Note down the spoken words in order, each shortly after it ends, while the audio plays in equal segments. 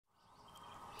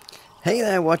Hey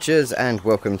there watchers, and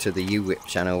welcome to the UWhip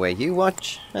channel where you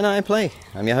watch and I play.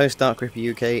 I'm your host Dark Ripper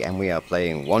UK and we are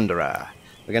playing Wanderer.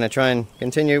 We're going to try and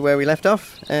continue where we left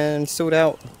off and sort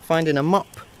out finding a mop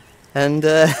and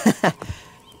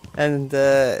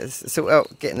sort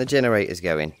out getting the generators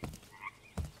going.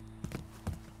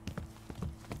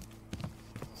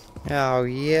 Oh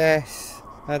yes,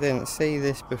 I didn't see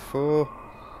this before.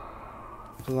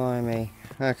 Blimey.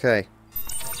 Okay,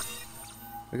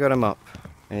 we got a mop.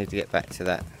 I need to get back to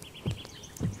that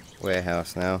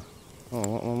warehouse now. Oh,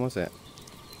 what one was it?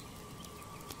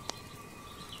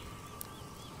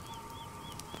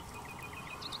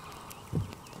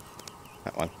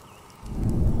 That one.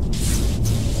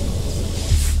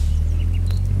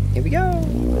 Here we go!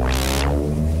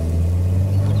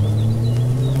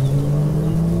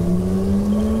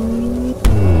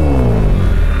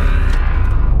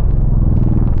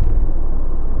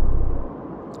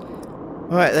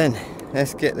 Alright then.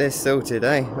 Let's get this sorted,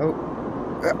 eh? Oh,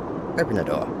 open the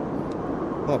door.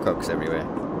 More cocks everywhere.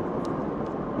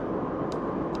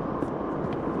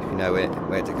 If you know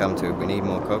where to come to if we need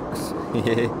more cocks.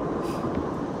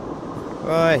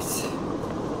 Right.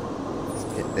 Let's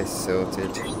get this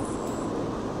sorted.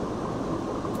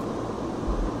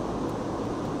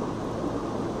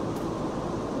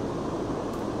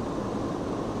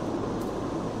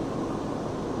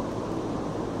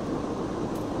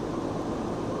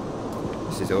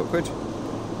 This is awkward.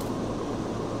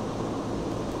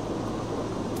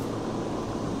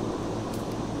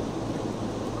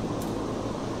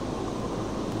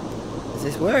 Does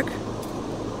this work?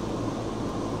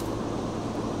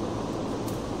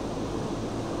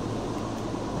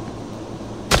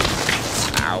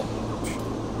 Ow.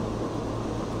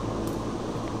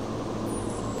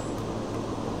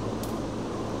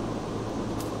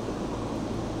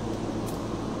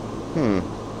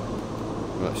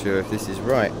 Not sure if this is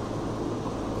right.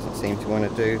 Doesn't seem to want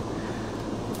to do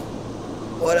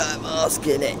what I'm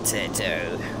asking it to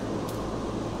do.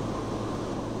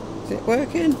 Is it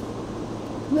working?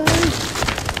 No.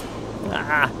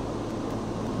 Ah.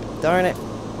 Darn it.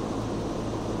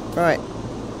 Right.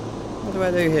 What do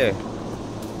I do here?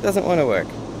 Doesn't want to work.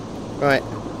 Right.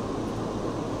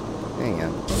 Hang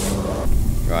on.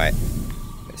 Right.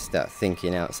 Let's start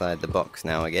thinking outside the box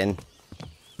now again.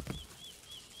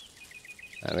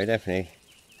 We definitely,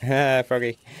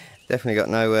 Froggy, definitely got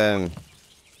no,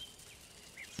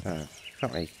 can't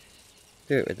really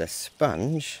do it with the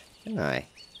sponge, can I?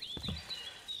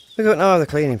 We've got no other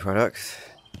cleaning products.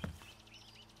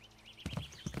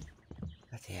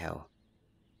 What the hell?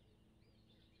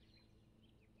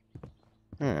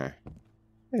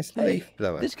 This leaf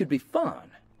blower. This could be fun,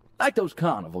 like those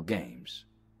carnival games.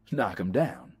 Knock 'em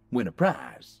down, win a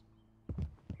prize.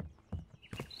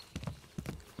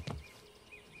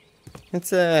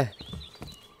 Let's put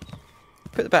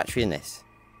the battery in this.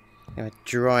 Gonna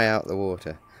dry out the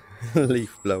water.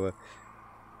 Leaf blower.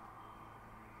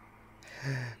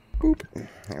 Boop.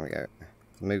 There we go.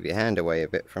 Move your hand away a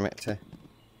bit from it to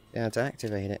be able to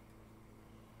activate it.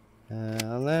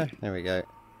 On there. There we go.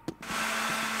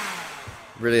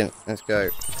 Brilliant. Let's go.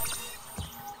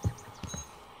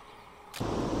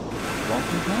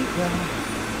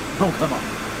 Oh, come on.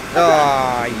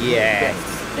 Oh, yes.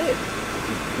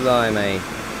 Blimey.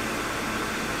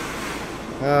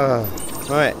 Oh,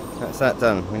 right, that's that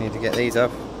done. We need to get these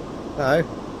off. No.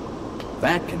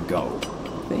 That can go.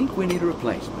 Think we need a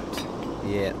replacement.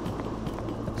 Yeah.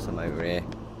 Got some over here.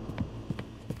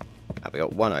 Oh, we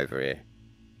got one over here.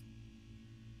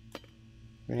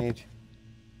 We need...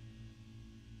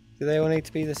 Do they all need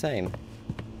to be the same?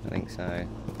 I think so.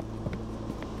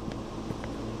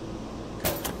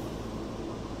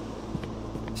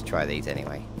 Let's try these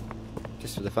anyway.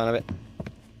 Just for the fun of it.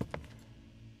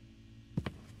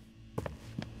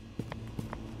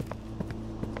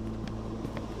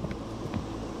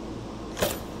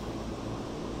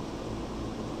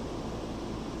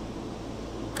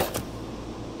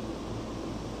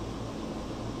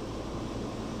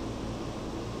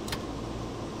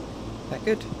 That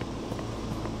good?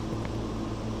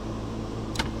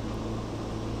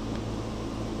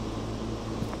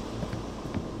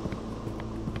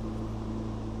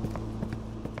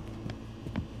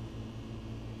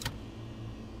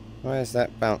 Why is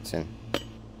that bouncing?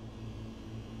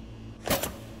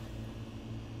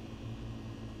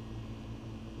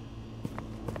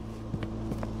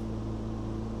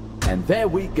 And there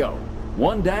we go.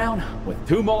 One down with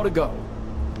two more to go.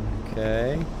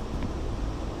 Okay.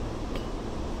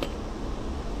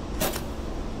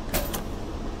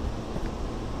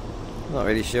 Not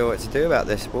really sure what to do about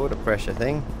this water pressure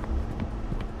thing.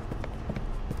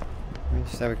 Let me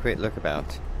just have a quick look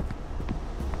about.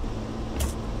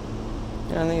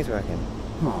 Yeah, and these working.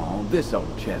 Oh, this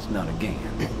old chestnut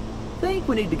again. Think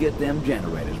we need to get them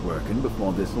generators working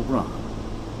before this'll run.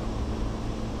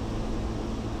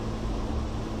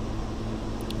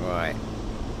 Right.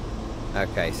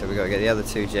 Okay, so we've got to get the other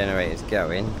 2 generators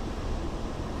going.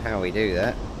 How we do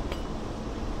that?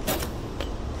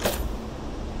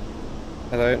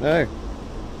 I don't know.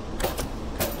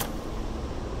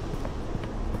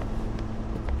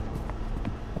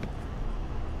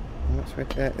 What's with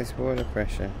that? This water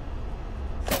pressure.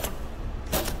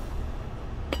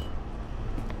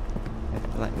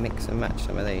 Have to like mix and match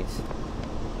some of these.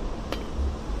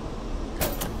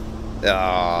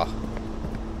 Ah.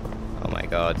 Oh my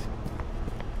god.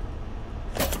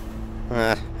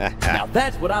 Now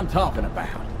that's what I'm talking about.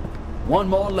 One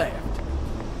more left.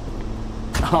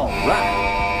 All right.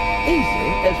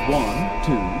 Easy as 1,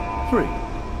 2,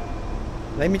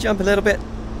 3. Let me jump a little bit.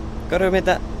 Gotta admit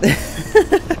that.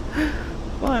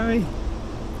 Why?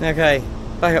 Okay,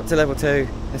 back up to level 2.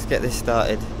 Let's get this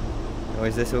started. Or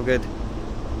is this all good?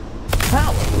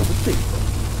 Power for the people.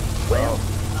 Well,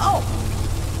 oh,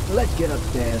 let's get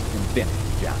upstairs and finish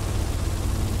the job.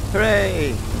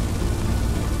 Hooray!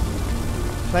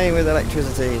 Playing with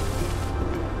electricity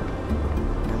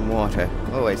and water,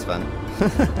 always fun.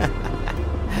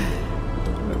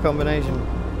 What a combination.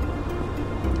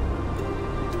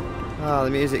 Ah, the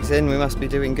music's in, we must be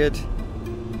doing good.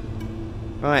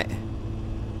 Right,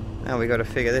 now we got to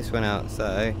figure this one out,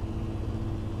 so...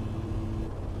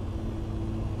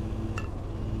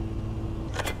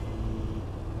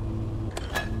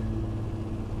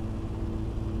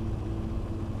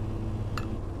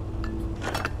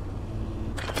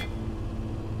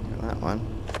 Got that one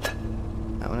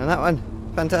and that one.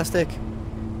 Fantastic.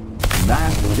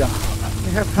 Nice job.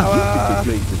 We have power.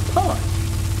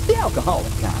 The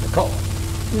alcoholic kind, of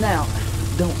course. Now,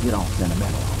 don't get all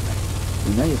sentimental on me.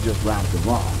 We may have just righted the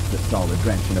wrong that saw the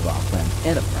drenching of our friend's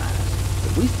enterprise,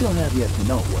 but we still have yet to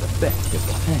know what effect it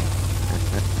will have.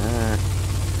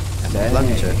 And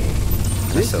Plunger.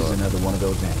 This is another one of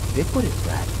those antiquity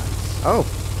fragments. Oh.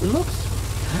 Looks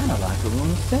kind of like a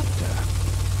royal scepter.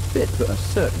 Fit for a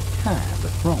certain kind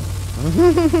of throne.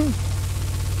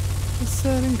 A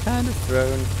certain kind of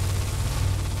throne.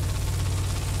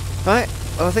 Right,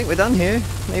 well I think we're done here,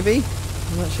 maybe?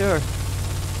 I'm not sure.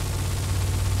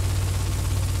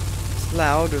 It's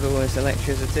loud with all this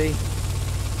electricity.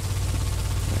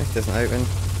 This doesn't open.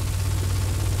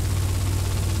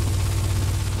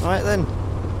 Alright then.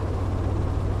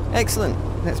 Excellent,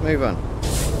 let's move on.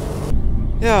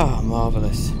 Yeah,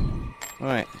 marvellous.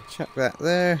 Right, chuck that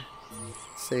there.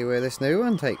 See where this new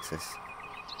one takes us.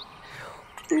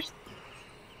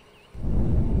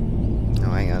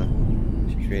 Oh, hang on.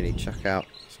 Should really chuck out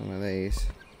some of these.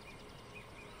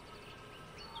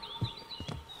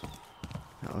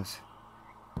 That was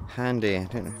handy, I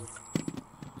don't know.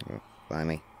 Oh,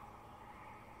 blimey.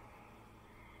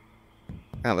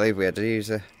 Can't believe we had to use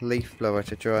a leaf blower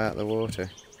to dry out the water.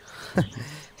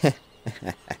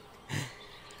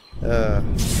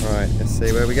 Right, let's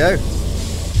see where we go.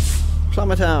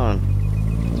 Plunger Town.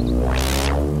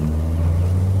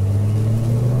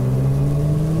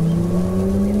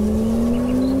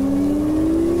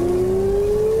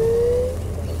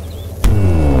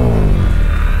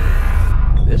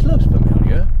 This looks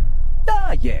familiar.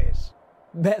 Ah, yes.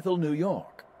 Bethel, New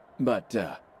York. But,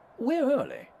 we're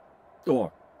early.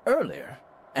 Or earlier.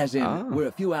 As in, we're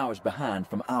a few hours behind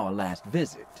from our last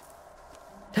visit.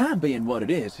 Time being what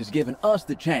it is has given us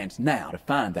the chance now to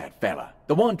find that fella.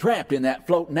 The one trapped in that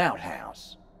floating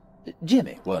outhouse.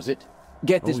 Jimmy, was it?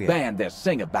 Get this band their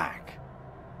singer back.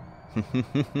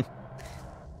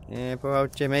 Yeah, poor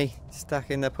old Jimmy. Stuck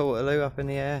in the Portaloo up in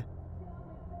the air.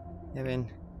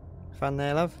 Having fun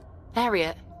there, love?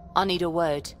 Harriet, I need a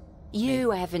word.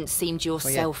 You haven't seemed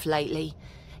yourself lately.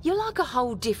 You're like a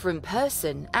whole different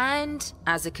person, and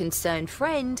as a concerned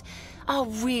friend, I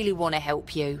really want to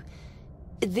help you.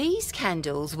 These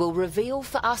candles will reveal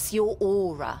for us your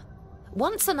aura.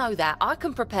 Once I know that, I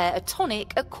can prepare a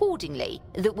tonic accordingly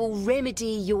that will remedy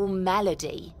your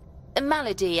malady.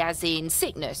 Malady as in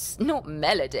sickness, not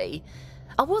melody.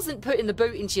 I wasn't putting the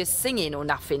boot into your singing or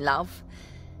nothing, love.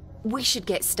 We should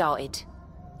get started.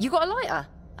 You got a lighter?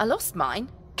 I lost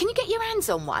mine. Can you get your hands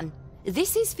on one?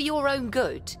 This is for your own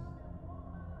good.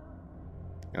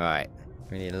 Right,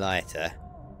 we need a lighter.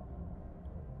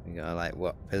 We gotta like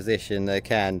what position the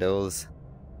candles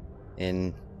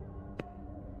in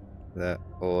the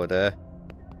order.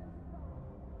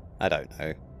 I don't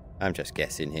know. I'm just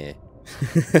guessing here.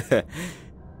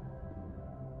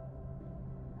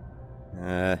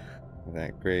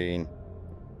 That green,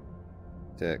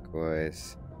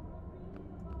 turquoise,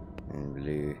 And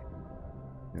blue.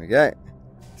 There we go.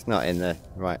 It's not in the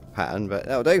right pattern, but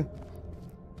that'll do.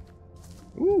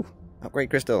 Ooh, upgrade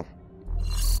crystal.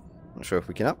 Not sure if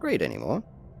we can upgrade anymore.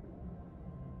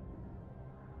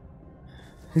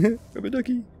 Rubber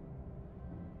ducky.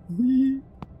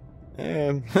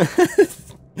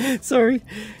 Sorry.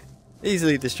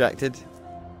 Easily distracted.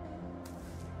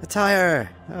 A tire!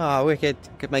 Ah, oh, wicked.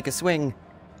 Could make a swing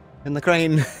in the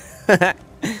crane.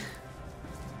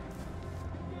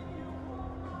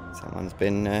 Someone's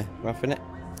been roughing it.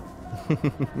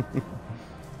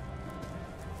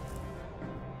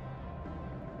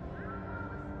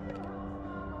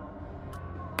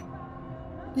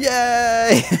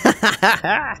 Yay!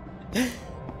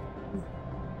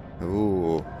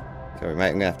 Ooh. Sorry mate,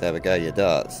 I'm gonna have to have a go at your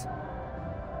darts.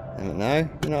 No,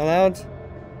 you're not allowed?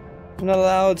 I'm not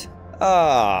allowed?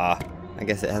 Ah! I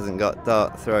guess it hasn't got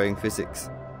dart throwing physics.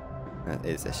 That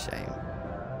is a shame.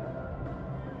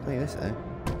 Play this though.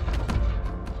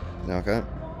 No, I can't.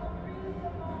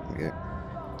 There we go.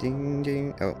 Ding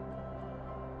ding. Oh.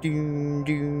 Doom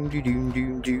doom doom doom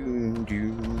doom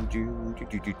doom doom doom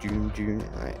doom doom doom.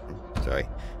 Alright, sorry.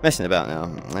 Messing about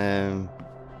now.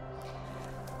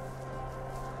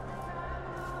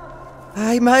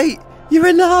 Hey mate! You're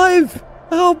alive!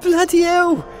 Oh bloody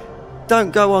hell!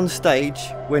 Don't go on stage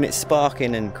when it's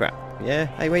sparking and crap. Yeah?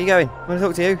 Hey, where you going? I want to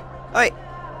talk to you. Hey!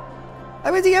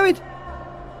 Hey, where's he going?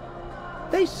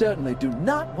 They certainly do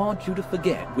not want you to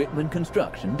forget Whitman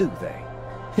Construction, do they?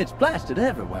 It's plastered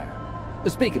everywhere.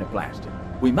 Speaking of plastered,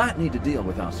 we might need to deal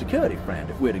with our security friend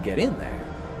if we're to get in there.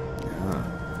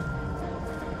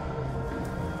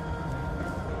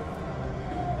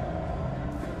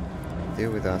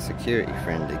 Deal with our security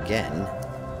friend again.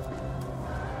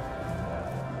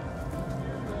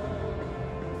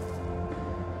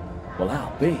 Well,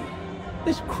 I'll be.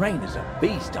 This crane is a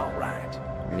beast, all right.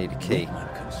 We need a key. Whitman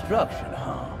Construction,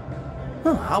 huh?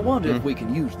 I wonder if we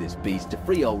can use this beast to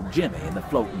free old Jimmy in the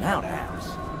floating outhouse.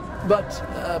 But,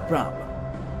 problem.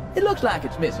 It looks like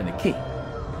it's missing a key.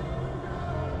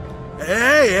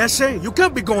 Hey, Essay, you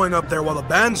can't be going up there while the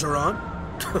bands are on.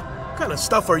 What kind of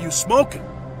stuff are you smoking?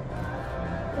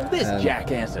 This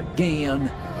jackass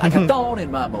again, like a thorn in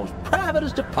my most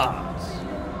privatest of parts.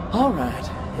 All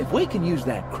right, if we can use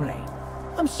that crane,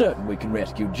 I'm certain we can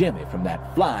rescue Jimmy from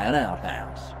that flying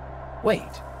outhouse.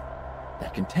 Wait,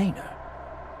 that container.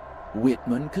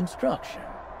 Whitman Construction.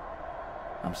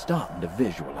 I'm starting to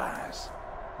visualize.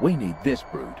 We need this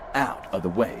brute out of the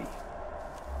way.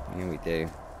 Yeah, we do.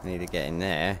 We need to get in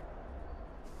there.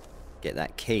 Get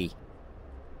that key.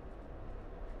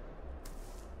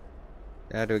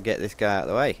 How do we get this guy out of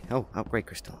the way? Oh, upgrade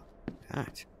crystal.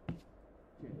 That.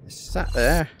 It's sat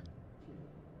there.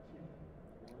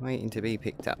 Waiting to be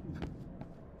picked up.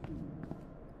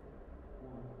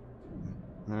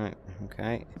 Right,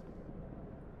 okay.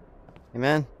 Hey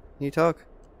man, can you talk?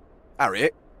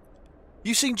 Harriet,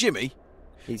 you seen Jimmy?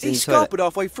 He's He scarpered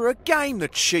halfway through a game, the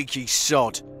cheeky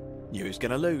sod. Knew he was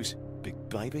going to lose, big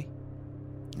baby.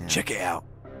 Yeah. Check it out.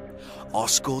 I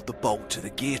scored the bolt to the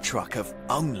gear truck of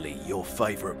only your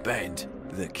favourite band,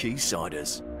 the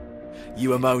Keysiders.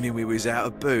 You were moaning we was out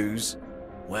of booze.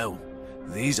 Well,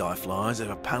 these high flyers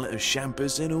have a pallet of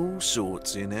champers and all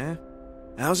sorts in there.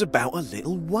 How's about a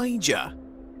little wager?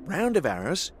 Round of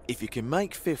arrows, if you can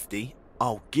make 50,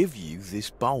 I'll give you this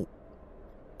bolt.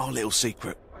 Our little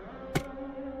secret.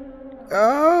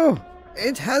 Oh!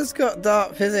 It has got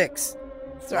dart physics.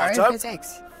 Right Throwing up.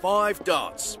 physics. 5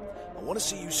 darts. I want to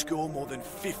see you score more than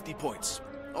 50 points.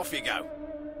 Off you go.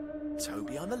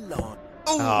 Toby on the line.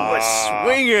 Oh, a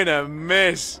swing and a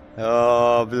miss.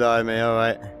 Oh, blimey,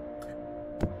 alright.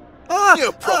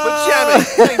 You're proper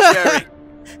jammy, ain't Jerry?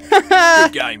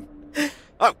 Good game.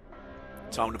 Oh,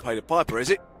 time to pay the piper, is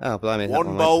it? Oh, blimey. that One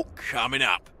went. bolt coming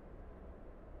up.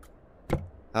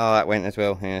 Oh, that went as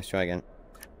well. Yeah, let's try again.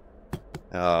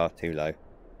 Oh, too low.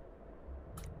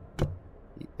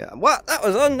 Yeah, what? That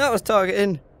was on? That was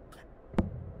targeting.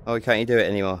 Oh, can't you do it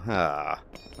anymore? Ah.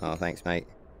 Oh, thanks, mate.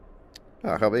 Oh,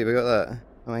 I can't believe we got that.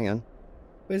 Oh, hang on.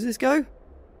 Where's this go?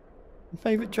 My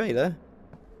favourite trailer?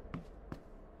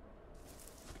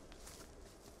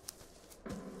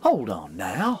 Hold on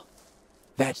now.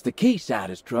 That's the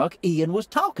Keysiders truck Ian was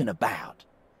talking about.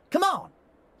 Come on,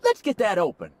 let's get that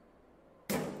open.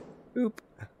 Oop.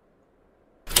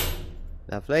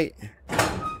 Lovely.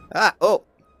 Ah, oh!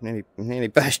 Nearly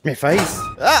bashed my face.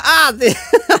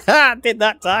 Did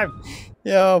that time.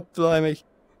 Yeah, oh, blimey.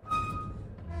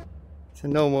 It's a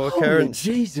normal occurrence.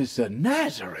 Holy Jesus of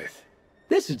Nazareth.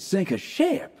 This would sink a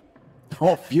ship.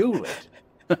 Or fuel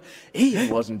it. Ian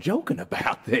wasn't joking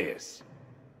about this.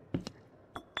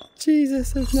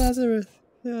 Jesus of Nazareth.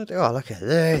 Oh, look at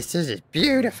this. This is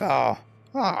beautiful.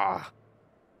 Ah.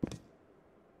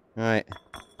 Right.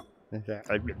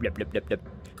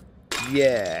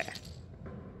 Yeah.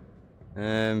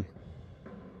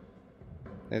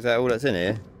 Is that all that's in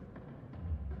here?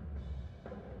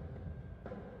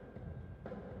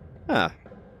 Ah,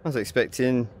 I was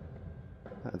expecting...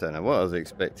 I don't know what I was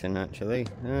expecting, actually.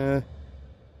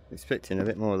 Expecting a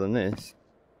bit more than this.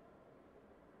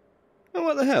 Oh,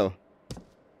 what the hell?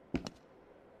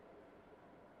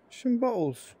 Some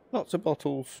bottles. Lots of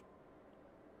bottles.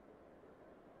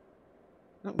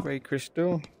 Upgrade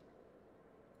crystal.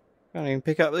 Can't even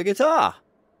pick up the guitar.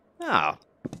 Oh.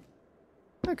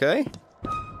 Okay.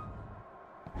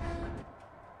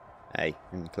 Hey,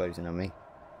 you're closing on me.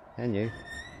 Can you?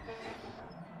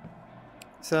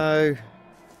 So,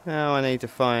 now I need to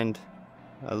find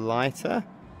a lighter.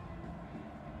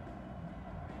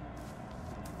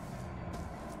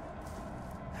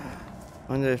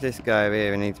 I wonder if this guy over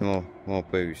here needs more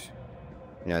booze.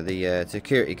 You know, the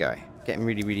security guy. Getting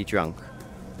really, really drunk.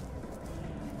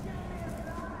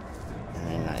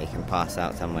 And then he can pass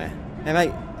out somewhere. Hey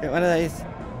mate, get one of these.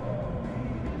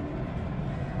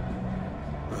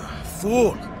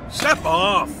 Fool! Step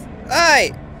off! Hey!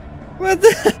 What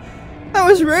the? That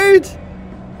was rude!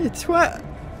 You twat.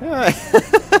 Alright.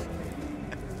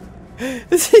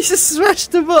 He just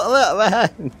smashed the bottle out of my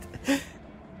hand.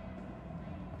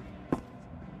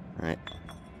 Right.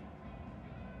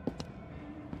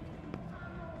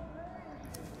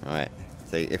 Alright.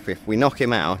 So if we knock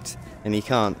him out, then he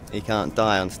can't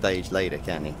die on stage later,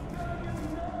 can he?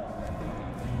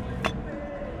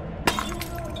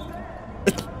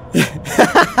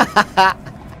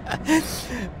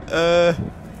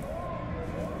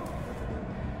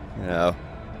 No.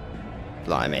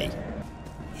 Blimey.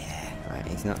 Yeah, right,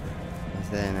 he's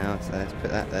there now, so let's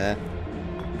put that there.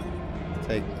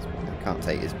 I can't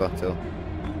take his bottle.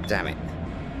 Damn it.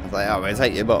 I was like, oh, I'm going to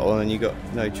take your bottle, and you got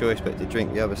no choice but to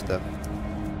drink the other stuff.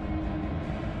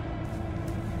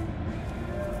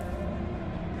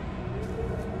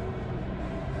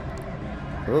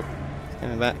 Oh, he's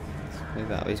coming back. Let's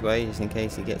move out of his way, just in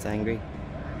case he gets angry.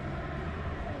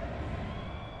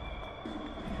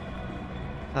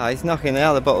 Ah, he's knocking the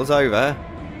other bottles over.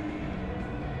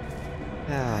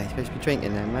 Ah, he's supposed to be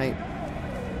drinking then, mate.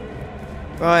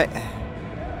 Right.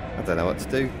 I don't know what to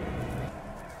do.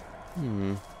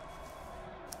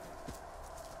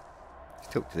 Let's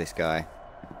talk to this guy.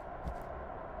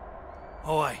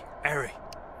 Oi, Harry.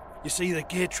 You see the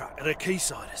gear truck at the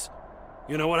Keysiders?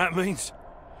 You know what that means?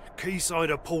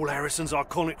 Keysider Paul Harrison's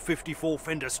iconic 54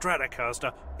 Fender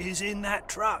Stratocaster is in that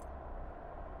truck.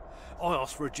 I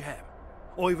asked for a jam.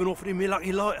 I even offered him my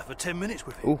lucky lighter for 10 minutes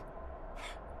with him. Ooh.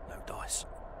 No dice.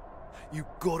 You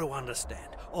got to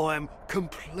understand, I am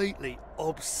completely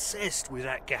obsessed with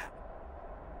that gap.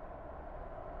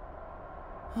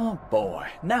 Oh boy,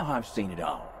 now I've seen it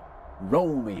all.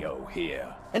 Romeo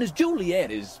here, and his Juliet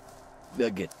is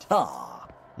the guitar.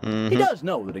 He does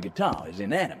know that a guitar is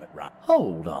inanimate, right?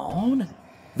 Hold on.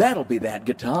 That'll be that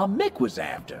guitar Mick was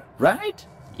after, right?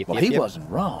 Yep, Well, yep, he yep. wasn't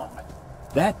wrong.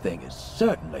 That thing is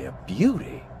certainly a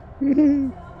beauty.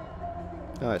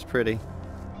 Oh, it's pretty.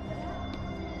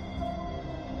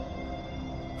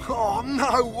 Oh,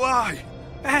 no way!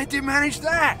 How'd you manage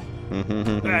that?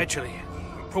 Actually,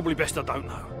 probably best I don't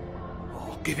know.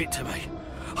 Oh, give it to me.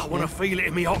 I want to feel it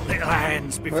in my hot little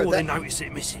hands before What, they that- notice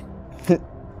it missing.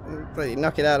 But he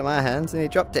knocked it out of my hands and he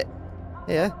dropped it.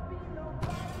 Here.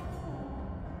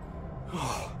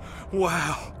 Oh,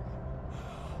 wow.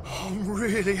 I'm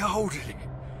really holding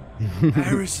it.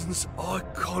 Harrison's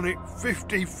iconic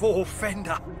 54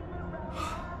 Fender.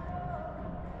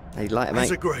 Hey, lighter, As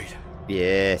mate. agreed.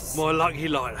 Yes. My lucky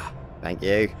lighter. Thank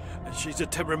you. And she's a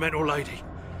temperamental lady.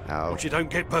 Oh. But you don't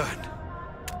get burned.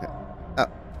 Oh.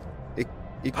 You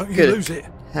Don't you could lose it,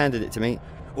 handed it to me.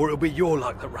 or it'll be your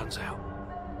luck that runs out.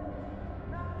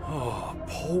 Oh,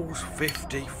 Paul's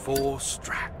 54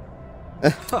 Strat.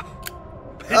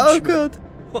 Oh, Benjamin. God.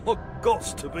 Oh,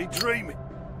 gots to be dreaming.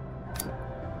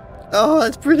 Oh,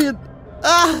 that's brilliant.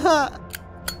 Ah!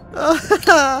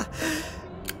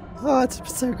 Oh,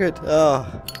 it's so good.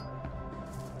 Oh.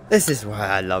 This is why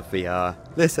I love VR.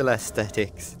 Little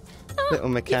aesthetics. Little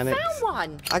mechanics. You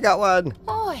found one. I got one.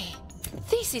 Oi,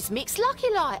 this is Mick's lucky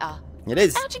lighter. It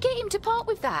is. How'd you get him to part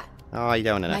with that? Oh, you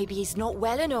don't want to know. Maybe he's not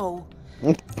well and all.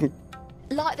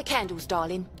 Light the candles,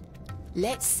 darling.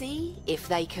 Let's see if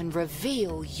they can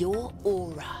reveal your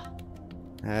aura.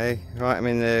 Hey, right, I'm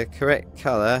in the correct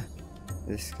colour.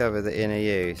 Discover the inner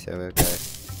you, so we'll go.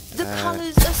 The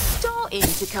colours are starting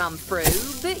to come through,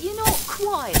 but you're not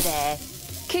quite there.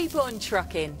 Keep on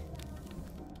trucking.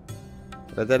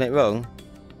 Have I done it wrong?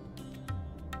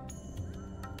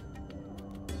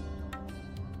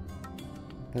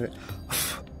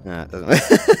 No, it doesn't work.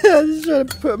 I'm just trying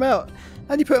to put them out.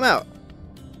 How do you put them out?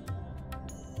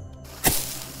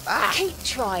 Ah! Keep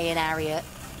trying, Harriet.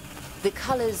 The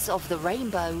colours of the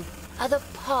rainbow are the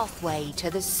pathway to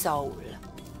the soul.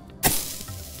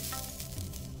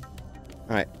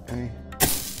 Right.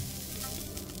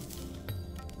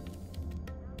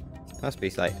 Must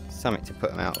be like something to put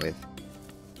them out with.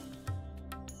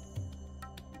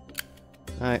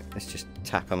 No, let's just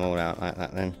tap them all out like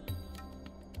that then.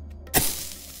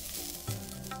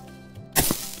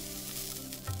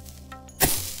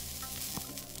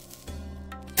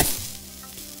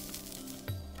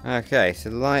 Okay, so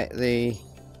light the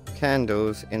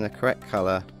candles in the correct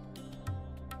colour.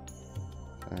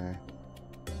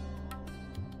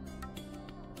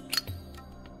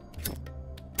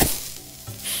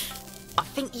 I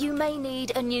think you may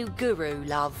need a new guru,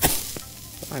 love.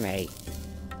 Why me?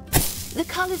 The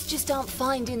colours just aren't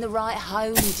finding the right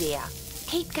home, dear.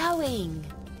 Keep going.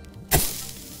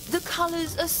 The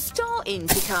colours are starting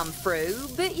to come through,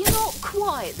 but you're not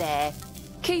quite there.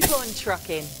 Keep on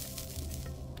trucking.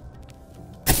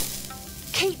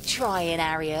 Keep trying,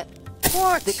 Harriet.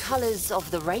 What? The colours of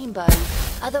the rainbow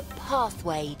are the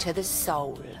pathway to the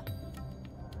soul.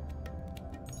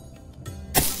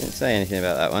 Didn't say anything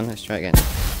about that one. Let's try again.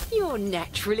 You're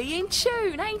naturally in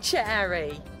tune, ain't you,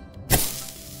 Harry?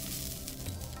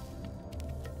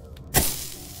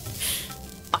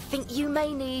 I think you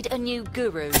may need a new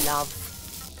guru,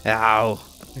 love. Ow!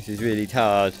 This is really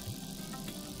hard.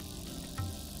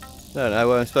 I don't know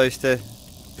what I'm supposed to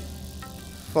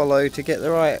follow to get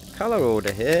the right colour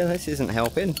order here. This isn't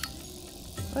helping.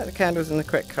 Light the candles in the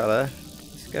correct colour.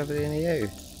 Discover the inner you.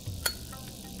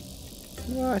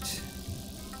 What?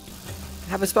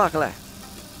 Have a sparkler.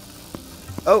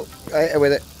 Oh, right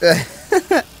with it.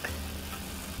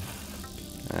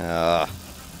 Oh,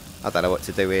 I don't know what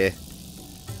to do here.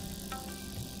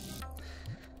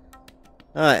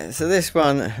 Alright, so this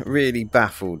one really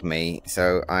baffled me,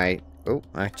 so I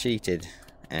cheated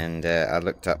and I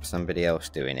looked up somebody else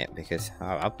doing it because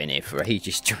I've been here for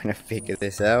ages trying to figure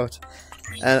this out.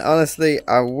 And honestly,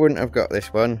 I wouldn't have got this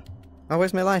one. Oh,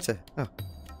 where's my lighter? Oh,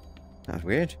 that was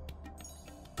weird.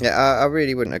 Yeah, I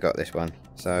really wouldn't have got this one.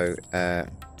 So,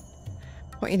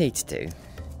 what you need to do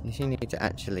is you need to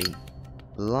actually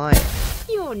light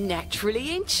You're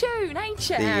naturally in tune, ain't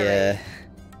you, the Harry?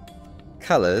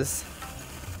 colours.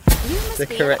 You must the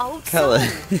be correct an old colour.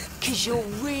 because you're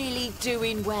really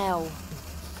doing well.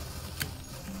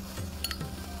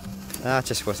 I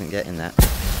just wasn't getting that.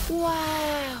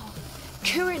 Wow.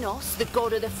 Kurinos, the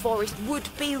god of the forest, would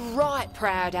be right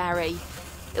proud, Harry.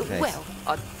 Okay. Well,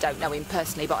 I don't know him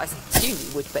personally, but I assume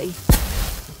he would be.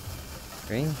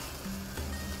 Green.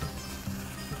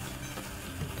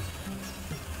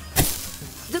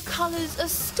 The colours are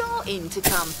starting to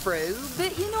come through,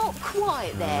 but you're not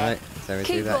quite there. Alright, so we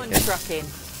do Keep that on again. trucking.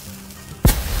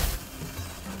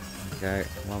 Go,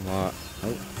 one more.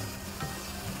 Oh.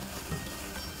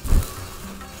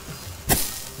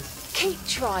 Keep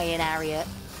trying, Harriet.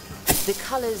 The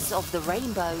colours of the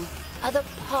rainbow are the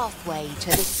pathway to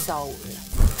the soul.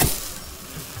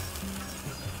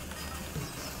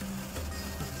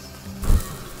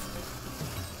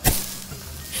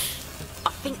 I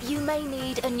think you may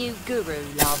need a new guru,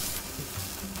 love.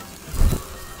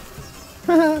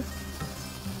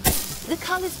 The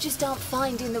colours just aren't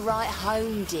finding the right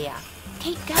home, dear.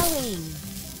 Keep going.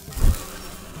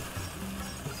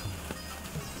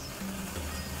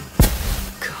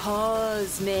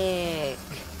 Cosmic.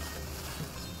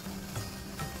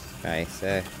 Okay,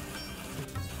 so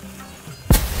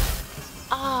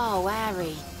Oh,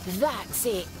 Harry, that's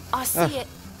it. I see it.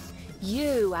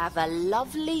 You have a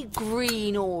lovely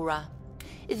green aura.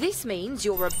 This means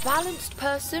you're a balanced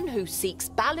person who seeks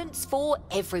balance for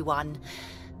everyone.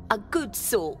 A good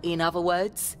sort, in other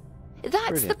words. That's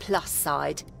Brilliant. the plus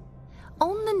side.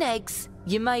 On the negs,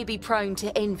 you may be prone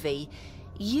to envy.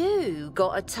 You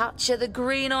got a touch of the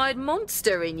green-eyed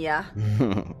monster in ya.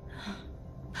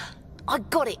 I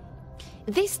got it.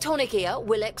 This tonic here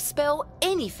will expel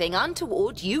anything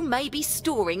untoward you may be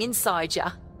storing inside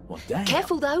ya. Well, damn.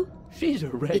 Careful though. She's a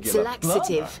regular It's a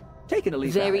laxative. plumber. Taking a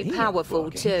leaf out Very of here, powerful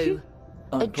fucking too. shit.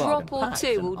 A Unclogging drop or pipes two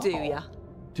and will do all. ya.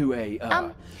 To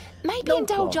a, Maybe no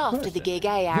indulge clog after the person. gig,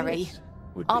 eh, Harry? This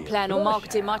would I be a plan on flush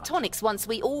marketing my out. tonics once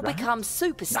we all Right? become Knock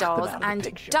them superstars out of the and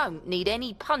picture. don't need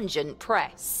any pungent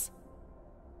press.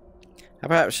 I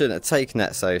perhaps shouldn't have taken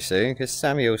that so soon because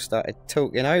Samuel started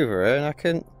talking over her and I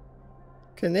couldn't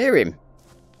hear him.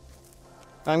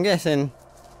 I'm guessing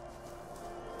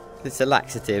it's a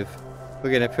laxative. We're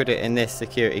going to put it in this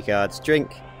security guard's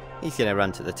drink. He's going to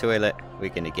run to the toilet. We're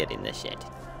going to get in the shed.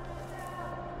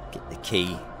 Get the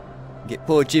key. Get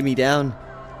poor Jimmy down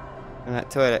in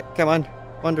that toilet. Come on,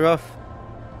 wander off.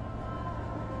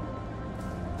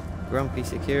 Grumpy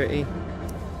security.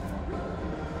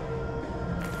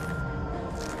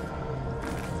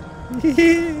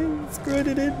 Screwed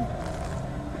it in.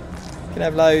 Can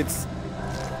have loads.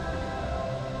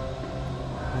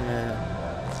 Yeah.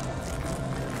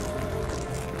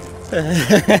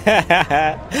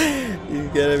 You're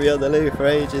gonna be on the loo for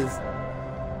ages.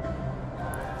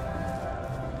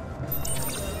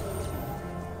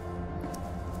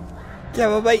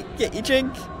 Come on, mate, get your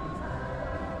drink.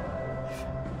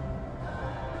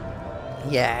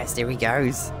 Yes, there he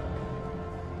goes.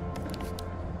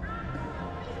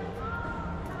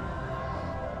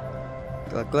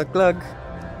 Glug, glug, glug.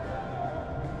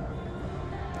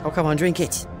 Oh, come on, drink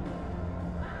it.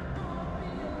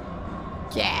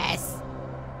 Yes.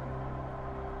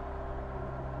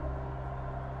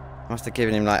 Must have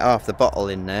given him like half the bottle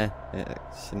in there. It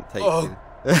shouldn't take. Oh,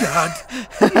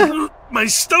 God. My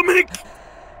stomach!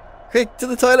 Quick, to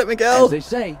the toilet, Miguel. As they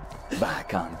say, by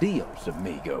con Dios,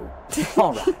 amigo.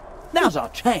 All right, now's our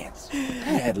chance.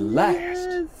 At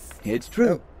last. It's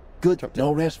true. Oh, Good,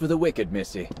 no rest for the wicked,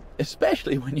 missy.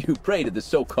 Especially when you pray to the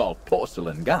so-called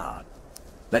porcelain god.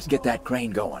 Let's get that crane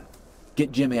going.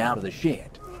 Get Jimmy out of the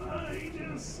shed.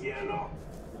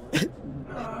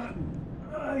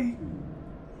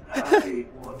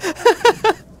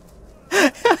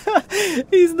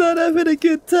 He's not having a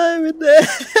good time in there.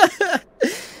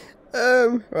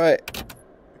 Right.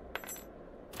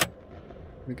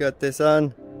 We got this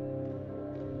on.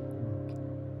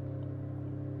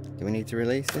 Do we need to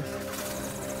release this?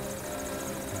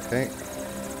 Okay.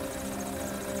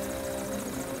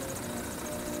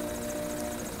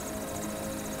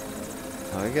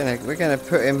 Oh, we're gonna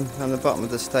put him on the bottom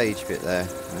of the stage bit there, I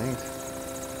think.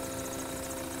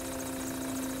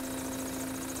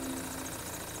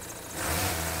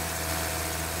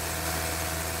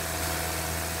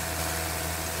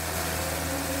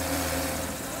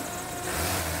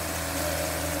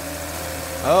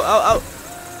 Oh!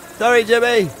 Sorry,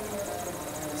 Jimmy!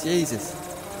 Jesus.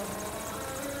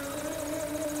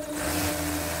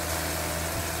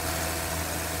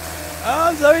 Oh,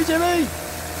 I'm sorry, Jimmy!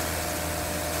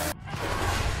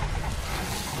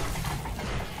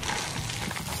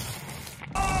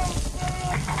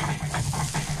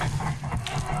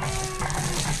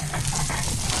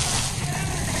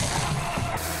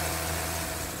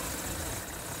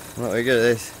 Not very good at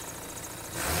this.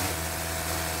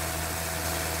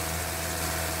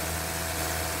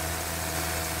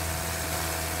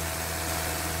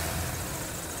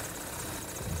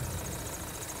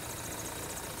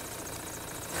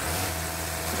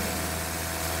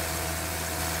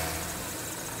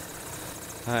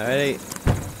 Alright, ready?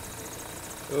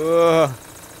 Oh,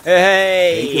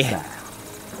 hey!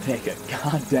 Take a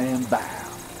goddamn bow.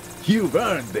 You've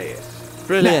earned this.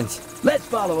 Brilliant. Now, let's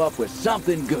follow up with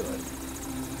something good.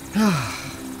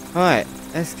 Right,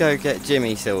 let's go get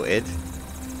Jimmy sorted.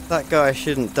 That guy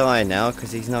shouldn't die now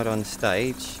because he's not on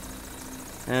stage.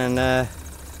 And,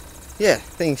 yeah,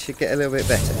 things should get a little bit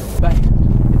better.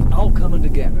 Band, it's all coming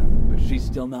together, but she's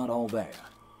still not all there.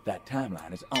 That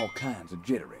timeline is all kinds of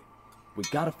jittery. We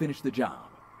gotta finish the job.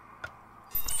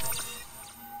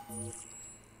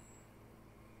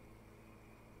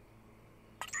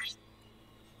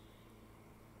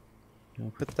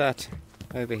 I'll put that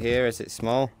over here as it's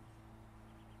small.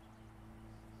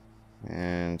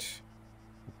 And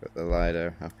I'll put the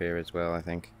lighter up here as well, I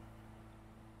think.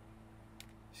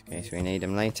 Just in case we need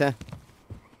them later.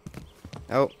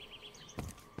 Oh.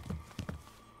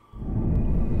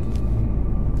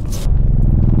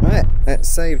 Right, let's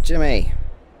save Jimmy.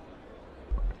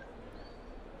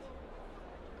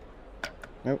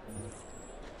 Nope.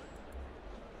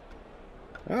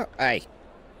 Oh, hey.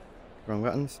 Wrong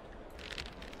buttons.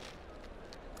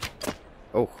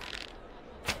 Oh.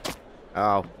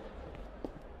 Oh.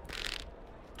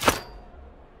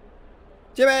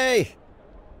 Jimmy!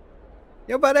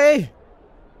 Yo, buddy!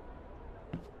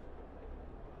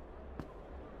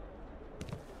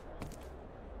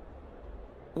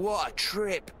 What a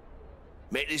trip!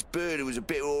 Met this bird who was a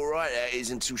bit alright, that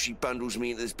is, until she bundles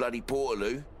me into this bloody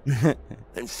portaloo.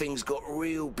 Then things got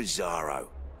real bizarro.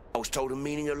 I was told the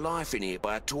meaning of life in here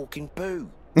by a talking poo.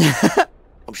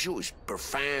 I'm sure it's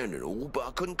profound and all, but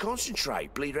I couldn't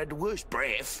concentrate. Bleeder had the worst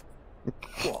breath.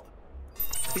 What?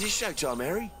 Is it showtime,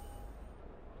 Harry?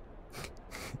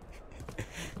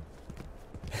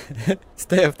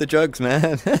 Stay off the drugs,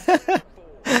 man.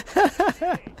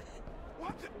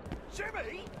 What?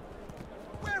 Jimmy?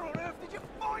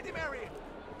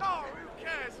 Oh, who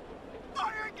cares?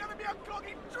 I ain't gonna be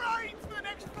unclogging drains for the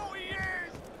next 40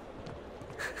 years!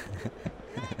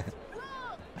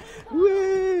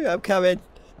 Woo! I'm coming.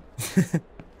 How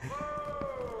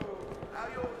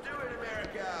you all doing,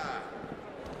 America?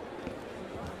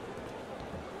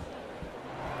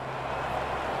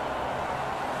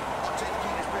 I'll take the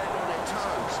keepers better on their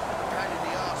toes. Pain in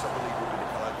the arse, I believe, would be the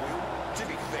colloquial. To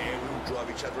be fair, we all drive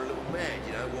each other a little mad,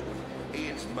 you know, what with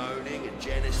Ian's moaning and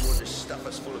Janice wanting to stuff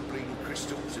us full of bleeding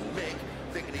crystals and Mick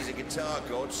thinking he's a guitar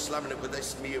god, slamming it with their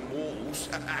mere mortals.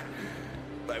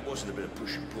 But it wasn't a bit of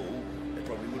push and pull. There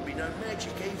probably would be no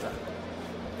magic either.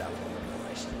 Love you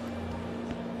guys.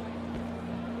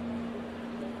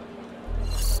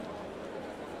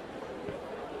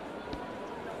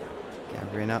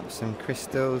 Gathering up some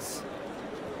crystals.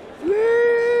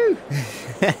 Woo!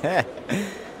 Right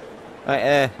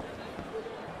there.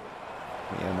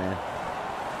 Yeah, man.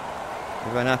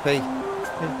 Everyone happy?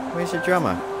 Where's your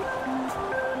drummer?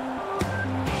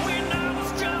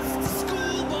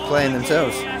 Playing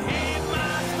themselves.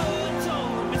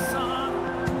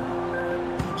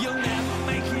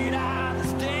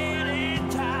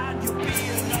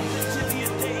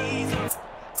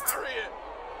 Harriet!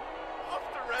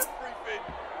 After everything!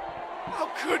 How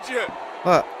could you?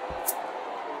 What?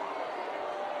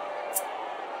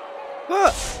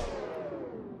 What?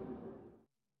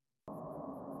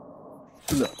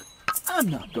 Look, I'm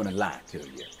not gonna lie to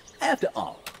you. After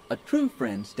all, a true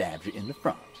friend stabs you in the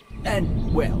front.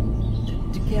 And, well,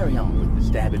 to carry on with the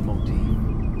stabbing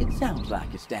motif, it sounds like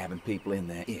you're stabbing people in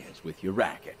their ears with your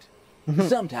racket.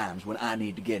 Sometimes when I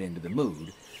need to get into the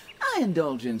mood, I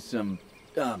indulge in some,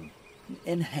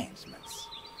 enhancements.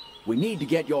 We need to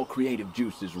get your creative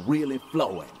juices really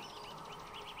flowing.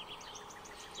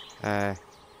 Oh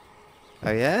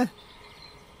yeah?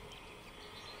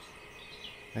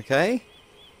 Okay.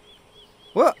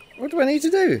 What? What do I need to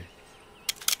do?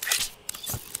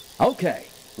 Okay,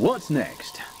 what's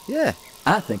next? Yeah.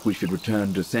 I think we should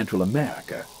return to Central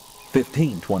America,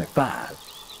 1525.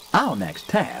 Our next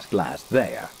task lies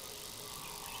there.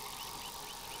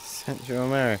 Central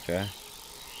America.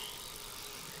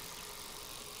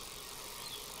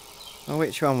 Oh,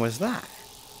 which one was that?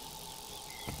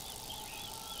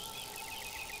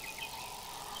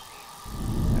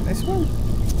 This one?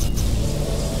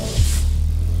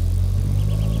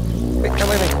 Quick, come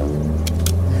with me.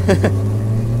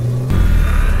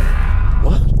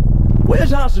 What?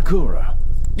 Where's Asakura?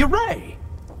 You're right!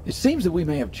 It seems that we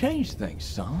may have changed things,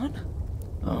 son.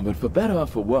 Oh, but for better or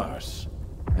for worse,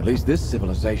 at least this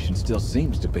civilization still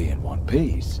seems to be in one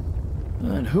piece.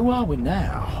 And who are we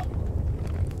now?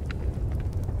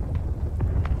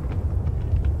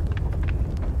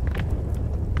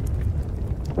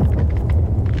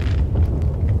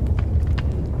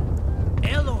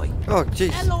 Oh,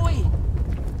 jeez. Eloy!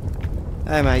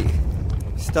 Hey, mate.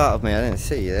 Startled me. I didn't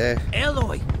see you there.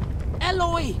 Eloy!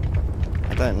 Eloy!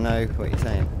 I don't know what you're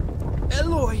saying.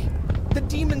 Eloy! The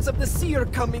demons of the sea are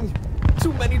coming.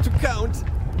 Too many to count.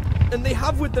 And they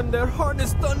have with them their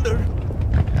harnessed thunder.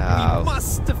 Oh. We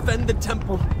must defend the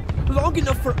temple. Long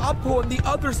enough for Apo and the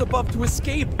others above to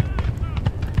escape.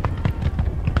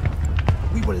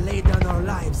 We will lay down our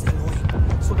lives, Eloy,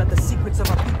 so that the secrets of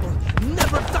our people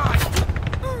never die.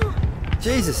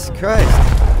 Jesus Christ.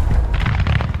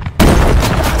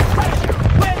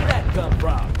 Where did that come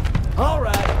from? All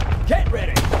right, get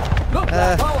ready. Look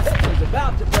like all hell is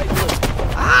about to break loose.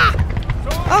 Ah!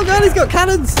 Oh god, he's got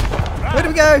cannons! Where do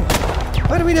we go?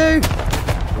 What do we do?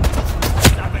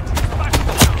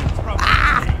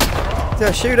 Ah! Do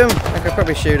I shoot him? I could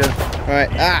probably shoot him.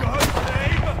 Alright, ah!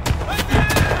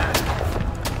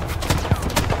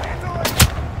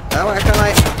 Oh, where can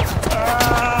I?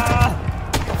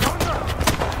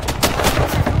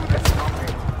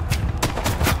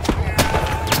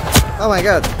 Oh my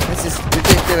god, this is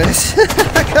ridiculous.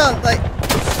 I can't, like,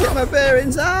 get my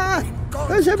bearings. Ah!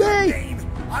 Where's your me?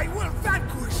 I will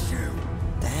vanquish you!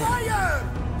 Fire!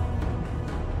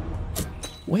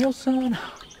 Well, son,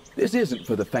 this isn't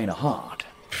for the faint of heart.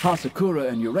 Hasakura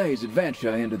and Yurei's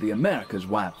adventure into the Americas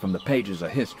wiped from the pages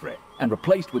of history and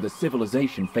replaced with a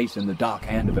civilization facing the dark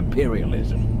hand of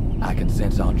imperialism. I can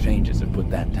sense our changes have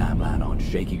put that timeline on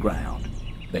shaky ground.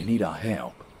 They need our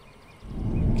help.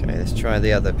 Okay, let's try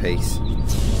the other piece.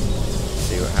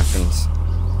 See what happens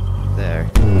there.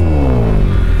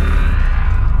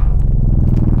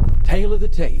 Tale of the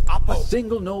tape. A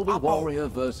single noble warrior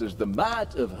versus the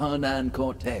might of Hernan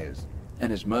Cortez and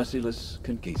his merciless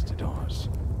conquistadors.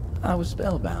 I was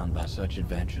spellbound by such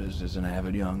adventures as an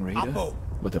avid young reader,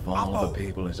 but the fall of a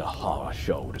people is a horror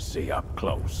show to see up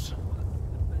close.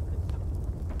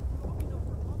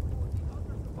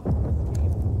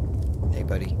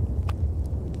 buddy.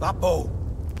 Bappo!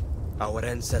 Our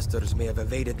ancestors may have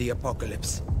evaded the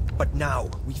apocalypse, but now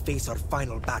we face our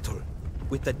final battle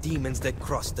with the demons that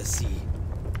crossed the sea.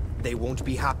 They won't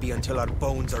be happy until our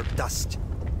bones are dust,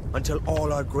 until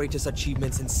all our greatest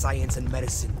achievements in science and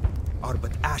medicine are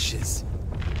but ashes.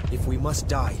 If we must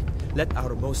die, let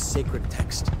our most sacred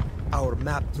text, our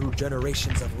map through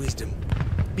generations of wisdom,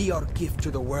 be our gift to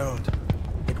the world.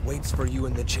 It waits for you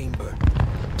in the chamber.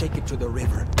 Take it to the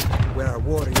river, where our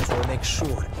warriors will make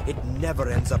sure it never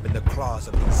ends up in the claws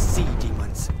of these sea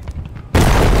demons.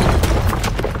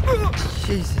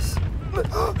 Jesus.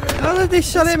 Oh, they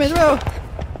shot him as well.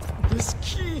 This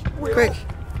key will... Quick,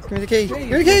 give me the key. Give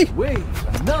me the key. Wait,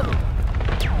 another.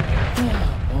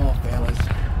 Oh, fellas.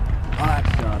 All right,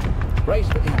 son. Brace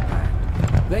for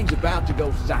impact. Things about to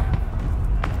go south.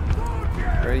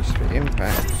 Brace for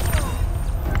impact.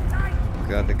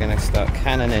 God, they're gonna start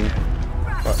cannoning.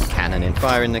 What, cannoning?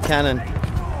 Firing the cannon.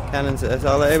 Cannons at us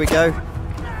all. Here we go.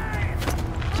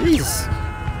 Jeez.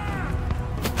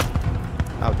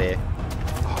 Oh dear.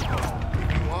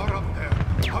 If you are up there,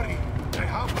 hurry. They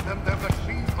have them their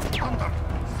machines of thunder.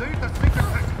 Say the secret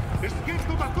text. Escape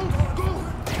to Baku. Go!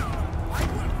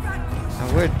 I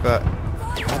would, but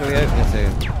how do we open it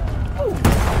to? Oh,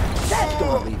 that's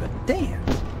gonna leave a dent.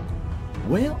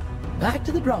 Well, back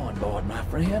to the drawing board, my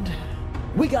friend.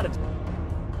 We gotta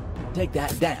take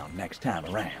that down next time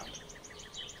around.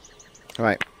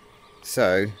 Right.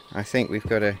 So, I think we've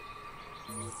got to...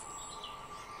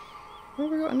 Oh,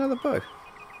 we got another bow.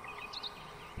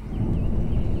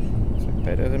 Is it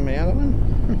better than the other one?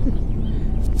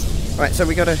 Right, so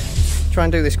we got to try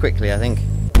and do this quickly, I think.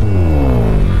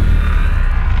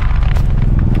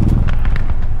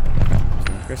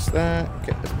 Press that,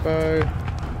 get this bow.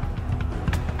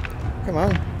 Come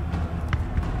on.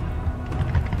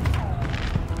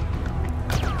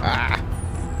 Ah.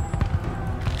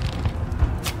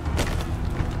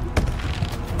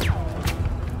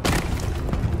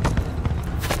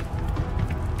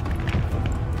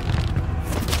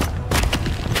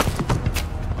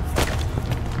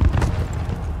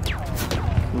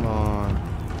 Come on.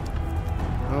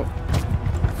 Oh.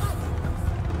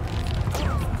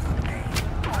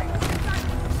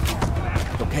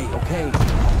 Okay.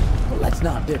 Well, let's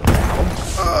not dip down.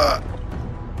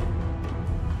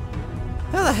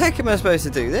 How the heck am I supposed to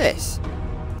do this?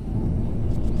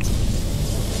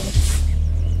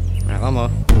 Right, one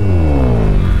more.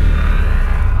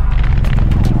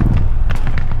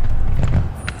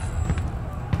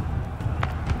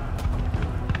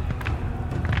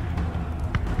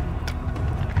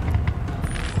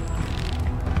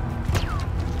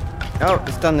 Oh,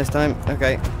 it's done this time.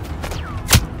 Okay.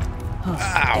 Oh,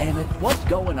 damn it, what's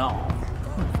going on?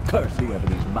 Curse whoever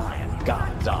these Mayan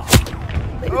gods are.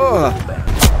 Ugh.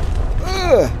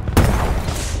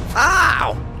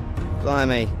 Ow!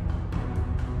 Blimey.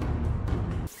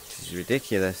 This is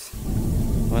ridiculous.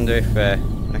 Wonder if I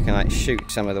can like shoot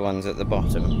some of the ones at the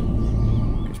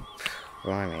bottom. 'Cause,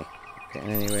 blimey, not getting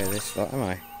anywhere this lot, am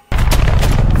I?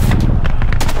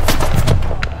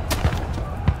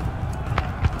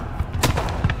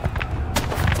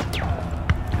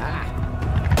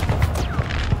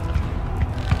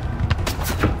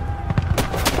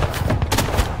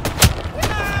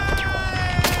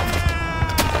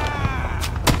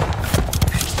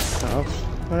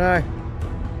 Oh no.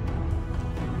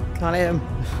 Can't hit him.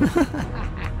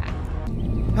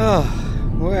 Oh,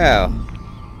 well.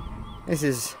 This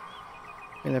has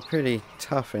been a pretty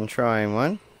tough and trying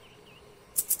one.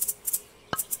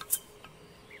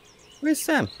 Where's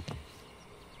Sam?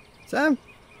 Sam?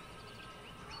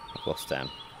 I've lost Sam.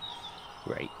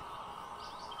 Great.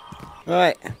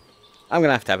 Right. I'm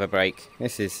gonna have to have a break.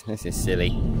 This is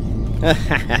silly.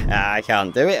 I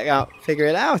can't do it. I can't figure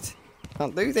it out.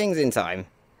 Can't do things in time.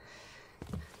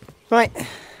 Right.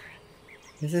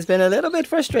 This has been a little bit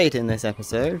frustrating, this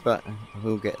episode, but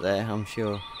we'll get there, I'm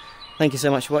sure. Thank you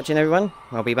so much for watching, everyone.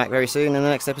 I'll be back very soon in the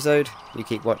next episode. You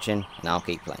keep watching, and I'll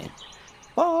keep playing.